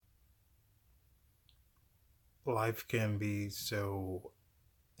Life can be so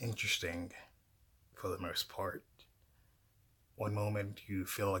interesting for the most part. One moment you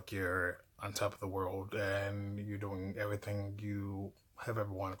feel like you're on top of the world and you're doing everything you have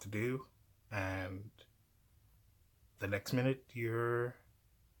ever wanted to do, and the next minute you're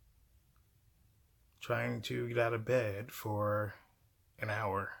trying to get out of bed for an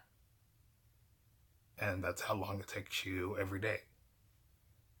hour, and that's how long it takes you every day.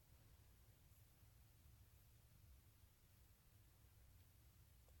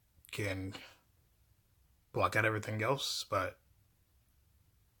 Can block out everything else, but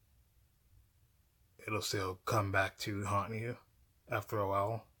it'll still come back to haunt you after a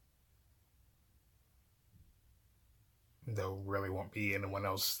while. There really won't be anyone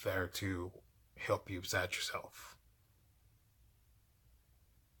else there to help you besides yourself.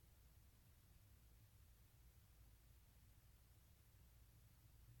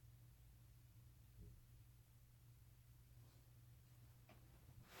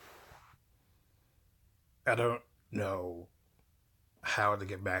 I don't know how to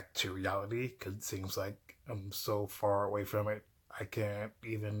get back to reality because it seems like I'm so far away from it. I can't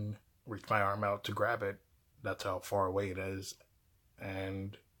even reach my arm out to grab it. That's how far away it is.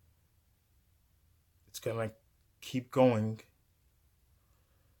 And it's gonna keep going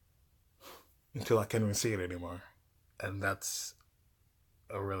until I can't even see it anymore. And that's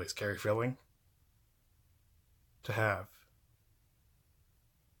a really scary feeling to have.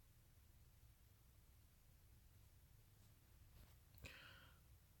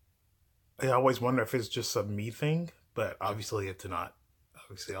 I always wonder if it's just a me thing, but obviously it's not.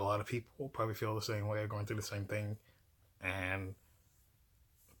 Obviously, a lot of people probably feel the same way, going through the same thing, and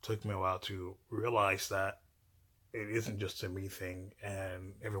it took me a while to realize that it isn't just a me thing,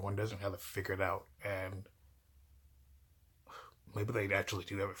 and everyone doesn't have it figured out, and maybe they actually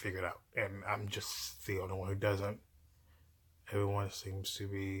do have it figured out, and I'm just the only one who doesn't. Everyone seems to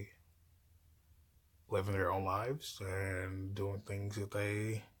be living their own lives and doing things that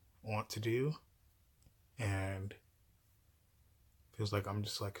they want to do, and feels like I'm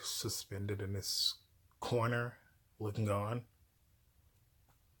just like suspended in this corner looking on.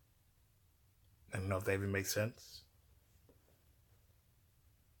 I don't know if that even makes sense.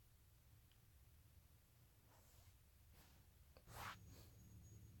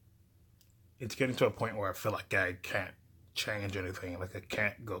 It's getting to a point where I feel like I can't change anything. Like I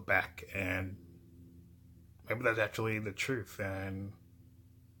can't go back, and maybe that's actually the truth, and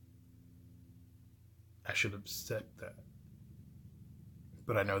I should accept that.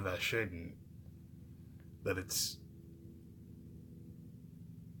 But I know that I shouldn't. That it's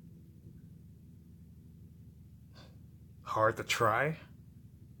hard to try.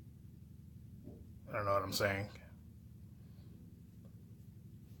 I don't know what I'm saying.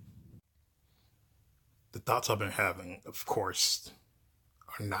 The thoughts I've been having, of course,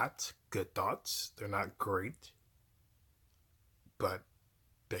 are not good thoughts. They're not great, but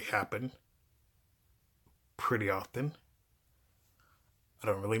they happen pretty often. I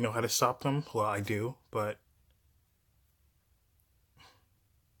don't really know how to stop them. Well, I do, but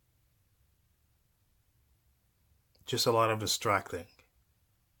just a lot of distracting.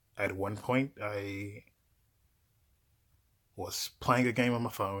 At one point, I was playing a game on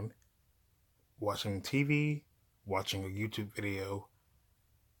my phone, watching TV, watching a YouTube video.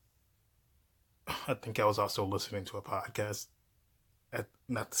 I think I was also listening to a podcast at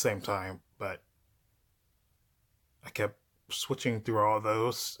not the same time, but I kept switching through all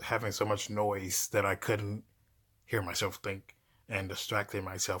those, having so much noise that I couldn't hear myself think, and distracting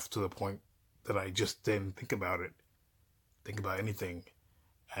myself to the point that I just didn't think about anything.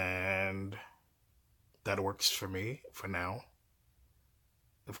 And that works for me for now.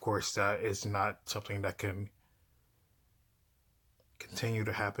 Of course, that is not something that can continue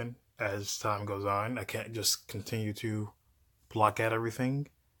to happen as time goes on. I can't just continue to block out everything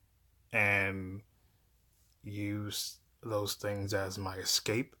and use those things as my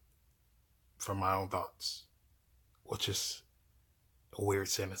escape from my own thoughts, which is a weird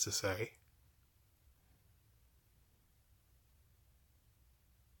sentence to say.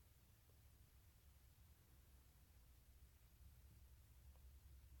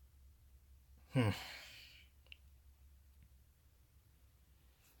 Hmm.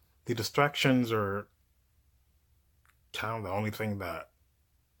 The distractions are kind of the only thing that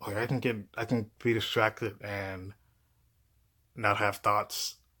like I can be distracted and not have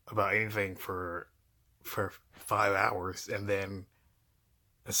thoughts about anything for 5 hours, and then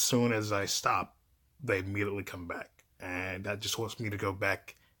as soon as I stop, they immediately come back, and that just wants me to go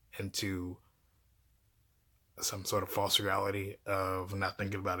back into some sort of false reality of not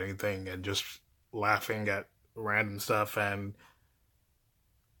thinking about anything and just laughing at random stuff and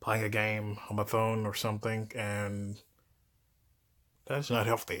playing a game on my phone or something, and that's not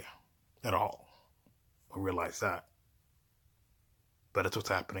healthy at all. I realize that. But it's what's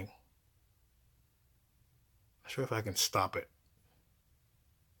happening. I'm not sure if I can stop it.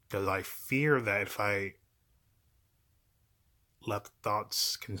 Because I fear that if I let the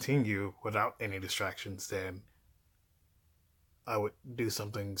thoughts continue without any distractions, then I would do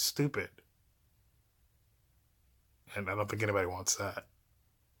something stupid. And I don't think anybody wants that.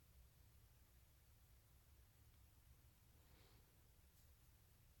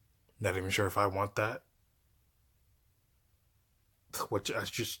 Not even sure if I want that. Which I,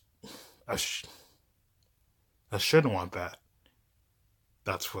 sh- I shouldn't want that.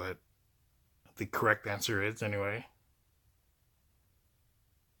 That's what the correct answer is, anyway.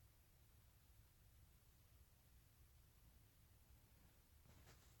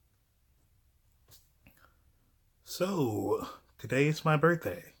 So, today is my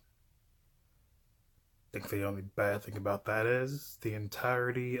birthday. I think the only bad thing about that is the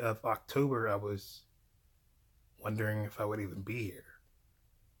entirety of October I was wondering if I would even be here.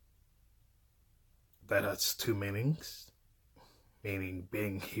 That has two meanings, meaning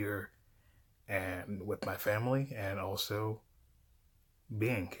being here and with my family, and also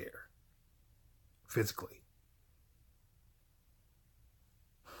being here physically.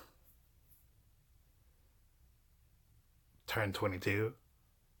 Turned 22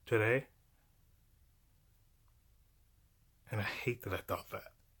 today, and I hate that I thought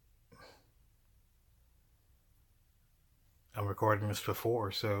that. I'm recording this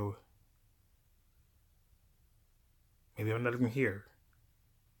before, so maybe I'm not even here.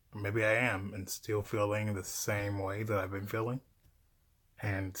 Or maybe I am and still feeling the same way that I've been feeling,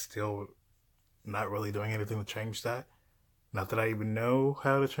 and still not really doing anything to change that. Not that I even know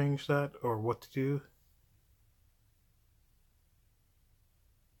how to change that or what to do.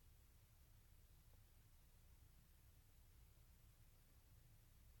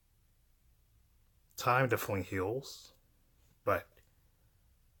 Time definitely heals, but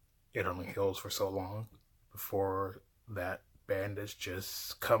it only heals for so long before that bandage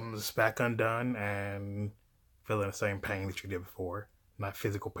just comes back undone and feeling the same pain that you did before. Not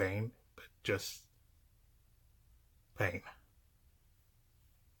physical pain, but just pain.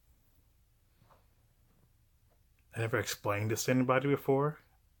 I never explained this to anybody before.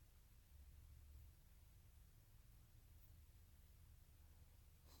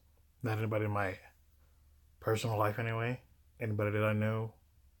 Not anybody in my personal life, anyway. Anybody that I know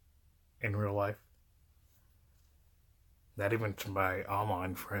in real life. Not even to my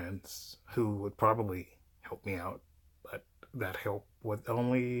online friends who would probably help me out, but that help would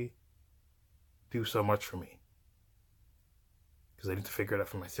only do so much for me. Because I need to figure it out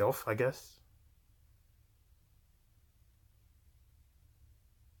for myself, I guess.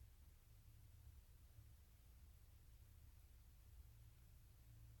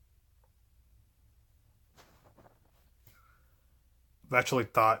 I've actually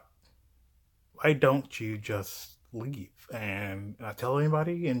thought, why don't you just leave and not tell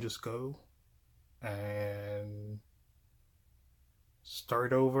anybody and just go and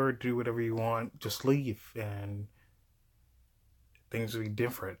start over, do whatever you want, just leave and things would be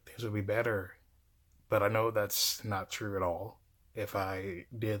different, things would be better. But I know that's not true at all. If I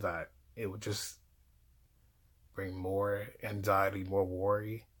did that, it would just bring more anxiety, more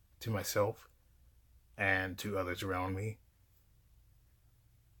worry to myself and to others around me.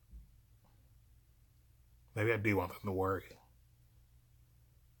 Maybe I do want them to worry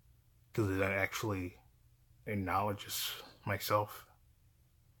because it actually acknowledges myself.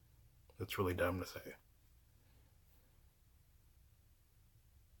 That's really dumb to say.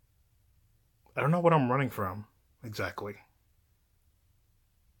 I don't know what I'm running from exactly.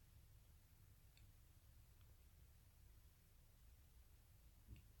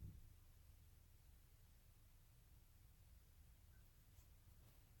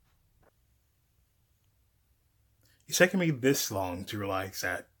 It's taken me this long to realize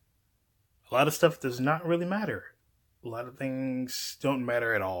that a lot of stuff does not really matter. A lot of things don't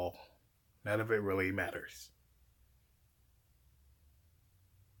matter at all. None of it really matters.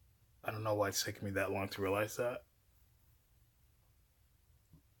 I don't know why it's taken me that long to realize that.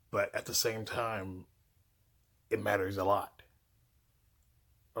 But at the same time, it matters a lot.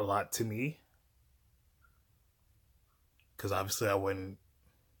 A lot to me. Because obviously I wouldn't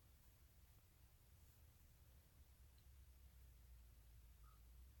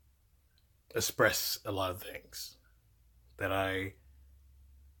express a lot of things that I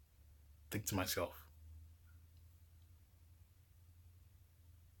think to myself.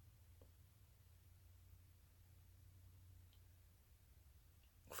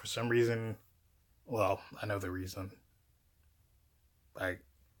 for some reason, well, I know the reason. I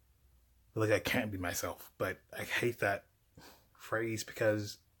feel like I can't be myself, but I hate that phrase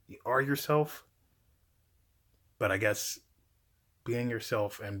because you are yourself, but I guess being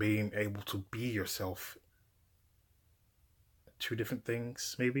yourself and being able to be yourself, two different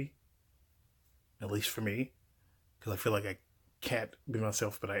things, maybe, at least for me, because I feel like I can't be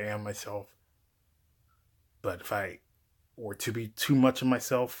myself, but I am myself. But if I were to be too much of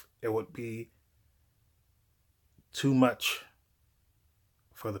myself, it would be too much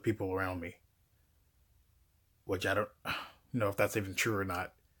for the people around me, which I don't know if that's even true or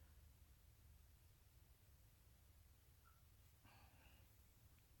not.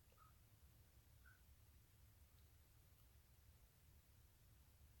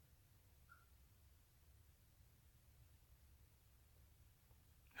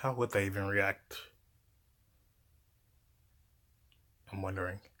 How would they even react? I'm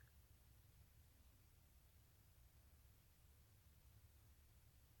wondering.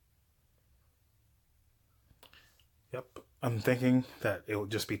 Yep. I'm thinking that it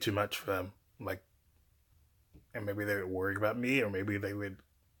would just be too much for them. Like, and maybe they would worry about me, or maybe they would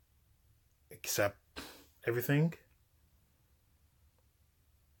accept everything.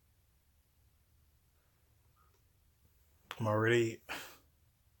 I'm already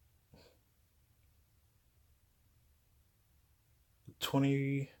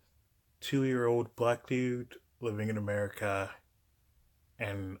 22-year-old black dude living in America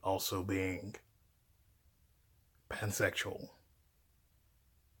and also being pansexual.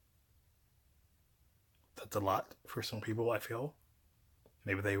 That's a lot for some people, I feel.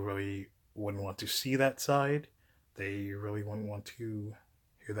 Maybe they really wouldn't want to see that side. They really wouldn't want to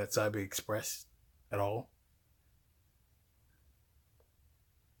hear that side be expressed at all.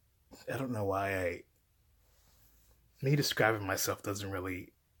 I don't know why me describing myself doesn't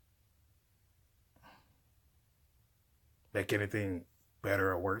really make anything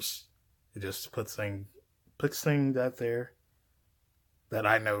better or worse. It just puts things out there that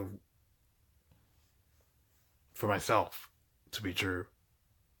I know for myself to be true,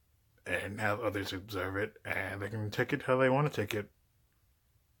 and have others observe it, and they can take it how they want to take it.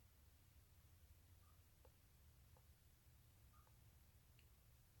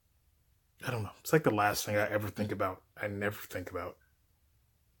 I don't know. It's like the last thing I ever think about. I never think about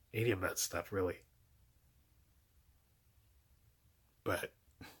any of that stuff, really. But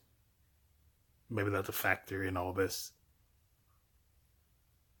maybe that's a factor in all this.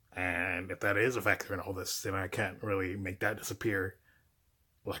 And if that is a factor in all this, then I can't really make that disappear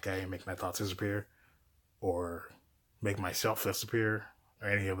like I make my thoughts disappear or make myself disappear or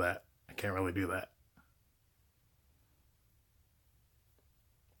any of that. I can't really do that.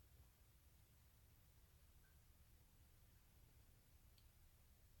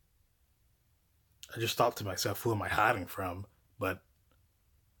 I just thought to myself, who am I hiding from? But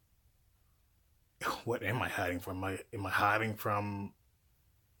what am I hiding from? Am I hiding from?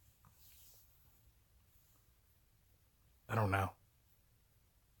 I don't know.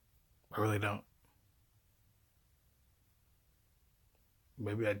 I really don't.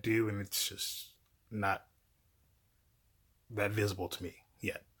 Maybe I do, and it's just not that visible to me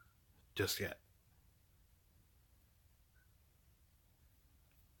yet, just yet.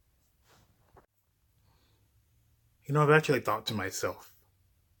 I've actually thought to myself,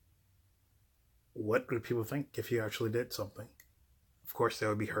 what would people think if you actually did something? Of course, they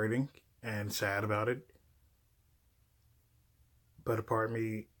would be hurting and sad about it, but a part of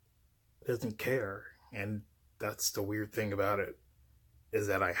me doesn't care. And that's the weird thing about it, is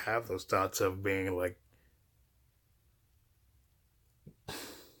that I have those thoughts of being like, of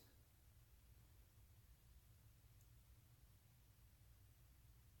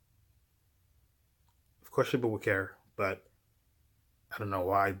course, people will care, but I don't know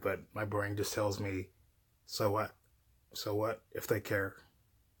why, but my brain just tells me, so what? So what if they care?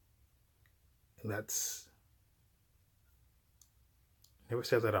 And that's, I never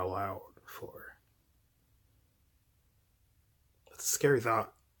said that out loud before. It's a scary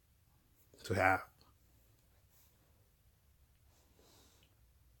thought to have.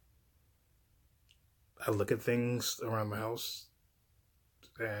 I look at things around the house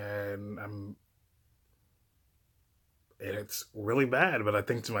and and it's really bad, but I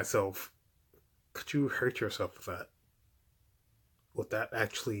think to myself, could you hurt yourself with that? Would that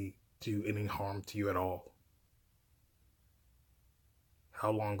actually do any harm to you at all?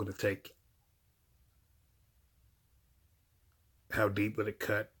 How long would it take? How deep would it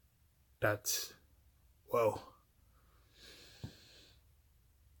cut? That's, whoa.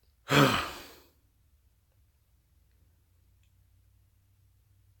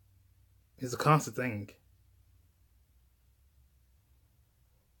 It's a constant thing.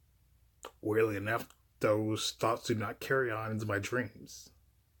 Weirdly enough, those thoughts do not carry on into my dreams.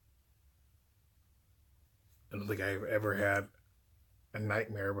 I don't think I've ever had a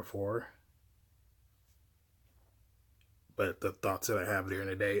nightmare before, but the thoughts that I have during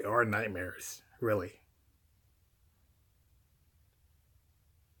the day are nightmares, really.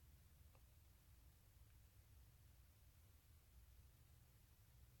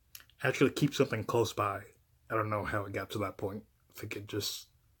 I actually keep something close by. I don't know how it got to that point. I think it just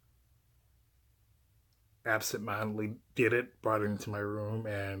absentmindedly did it, brought it into my room,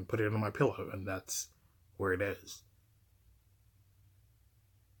 and put it on my pillow, and that's where it is.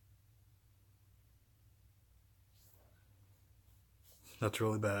 That's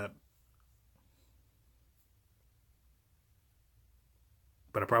really bad.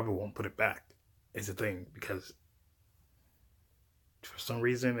 But I probably won't put it back, is the thing, because for some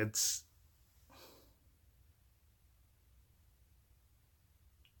reason it's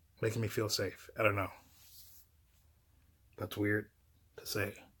making me feel safe. I don't know. That's weird to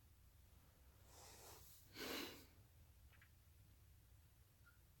say.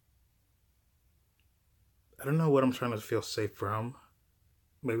 I don't know what I'm trying to feel safe from.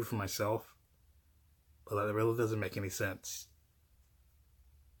 Maybe for myself, but that really doesn't make any sense.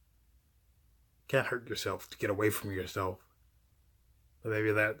 You can't hurt yourself to get away from yourself. But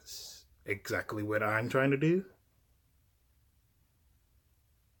maybe that's exactly what I'm trying to do.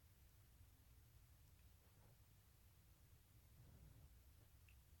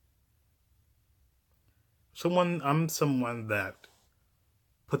 I'm someone that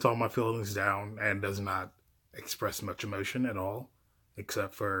puts all my feelings down and does not express much emotion at all,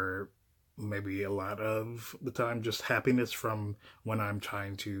 except for maybe a lot of the time just happiness from when I'm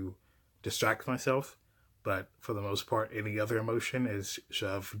trying to distract myself. But for the most part, any other emotion is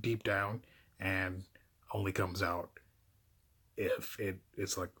shoved deep down and only comes out if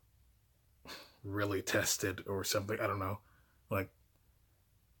it's like really tested or something. I don't know. Like,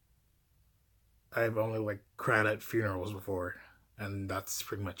 I've only like cried at funerals before, and that's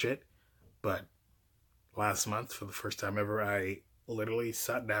pretty much it. But last month, for the first time ever, I literally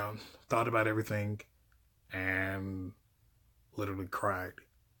sat down, thought about everything, and literally cried.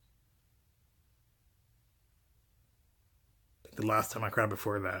 I think the last time I cried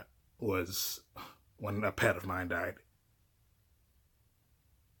before that was when a pet of mine died.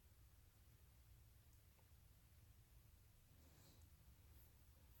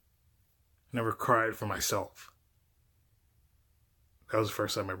 I never cried for myself. That was the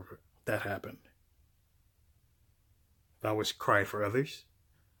first time ever that happened. I always cried for others,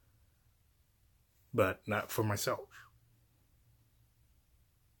 but not for myself.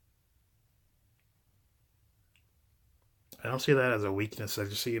 I don't see that as a weakness. I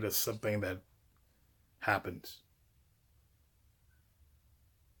just see it as something that happens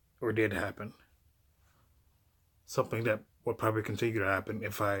or did happen. Something that would probably continue to happen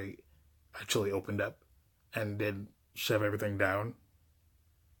if I actually opened up and did shove everything down.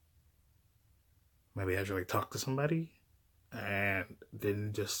 Maybe actually talk to somebody and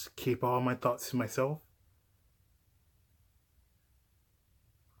didn't just keep all my thoughts to myself.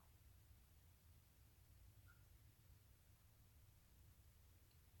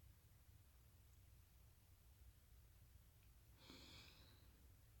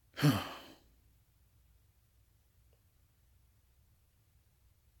 I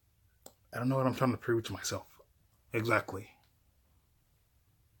don't know what I'm trying to prove to myself exactly.